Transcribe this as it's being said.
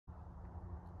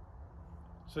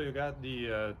So you got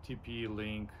the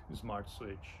TP-Link Smart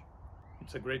Switch.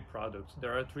 It's a great product.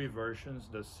 There are three versions,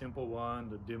 the simple one,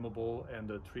 the dimmable, and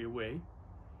the three-way.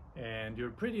 And you're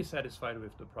pretty satisfied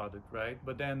with the product, right?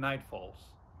 But then night falls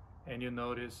and you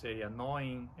notice a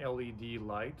annoying LED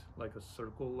light, like a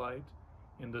circle light,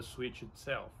 in the switch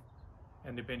itself.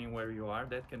 And depending where you are,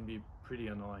 that can be pretty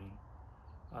annoying.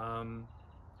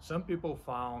 Some people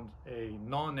found a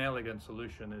non-elegant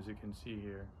solution, as you can see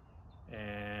here,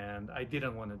 and I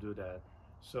didn't want to do that.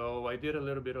 So I did a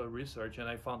little bit of research and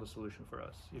I found a solution for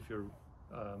us if you're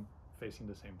facing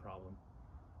the same problem.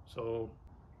 So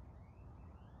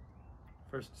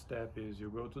first step is you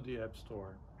go to the App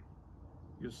Store.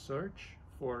 You search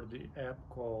for the app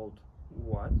called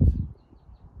What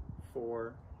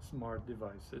for Smart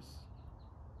Devices.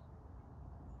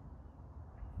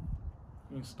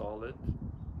 Install it.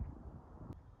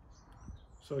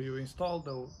 So you install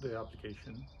the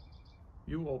application.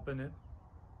 You open it.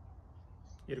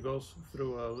 It goes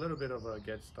through a little bit of a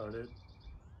get started.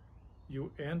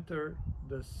 You enter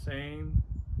the same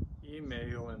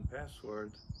email and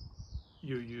password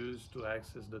you use to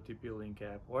access the TP-Link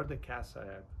app or the Kasa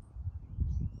app.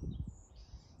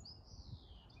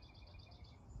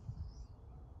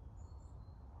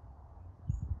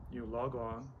 You log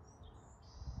on.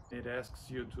 It asks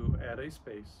you to add a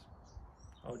space.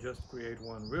 I'll just create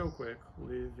one real quick.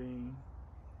 Living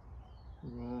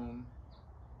room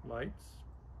lights.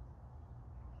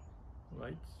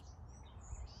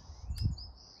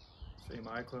 Same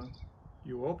icon.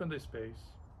 You open the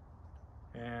space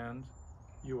and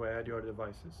you add your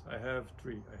devices. I have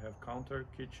three. I have counter,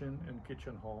 kitchen, and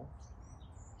kitchen hall.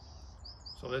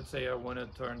 So let's say I want to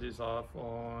turn this off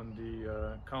on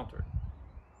the counter.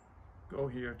 Go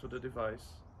here to the device,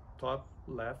 top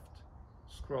left,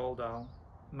 scroll down,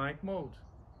 night mode.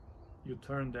 You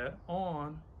turn that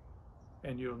on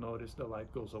and you'll notice the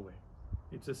light goes away.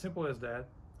 It's as simple as that.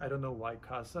 I don't know why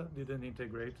Kasa didn't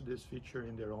integrate this feature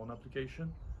in their own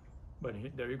application, but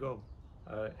there you go.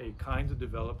 A kind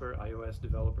developer, iOS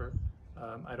developer.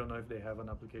 I don't know if they have an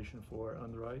application for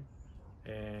Android,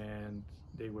 and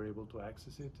they were able to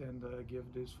access it and give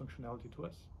this functionality to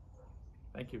us.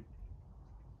 Thank you.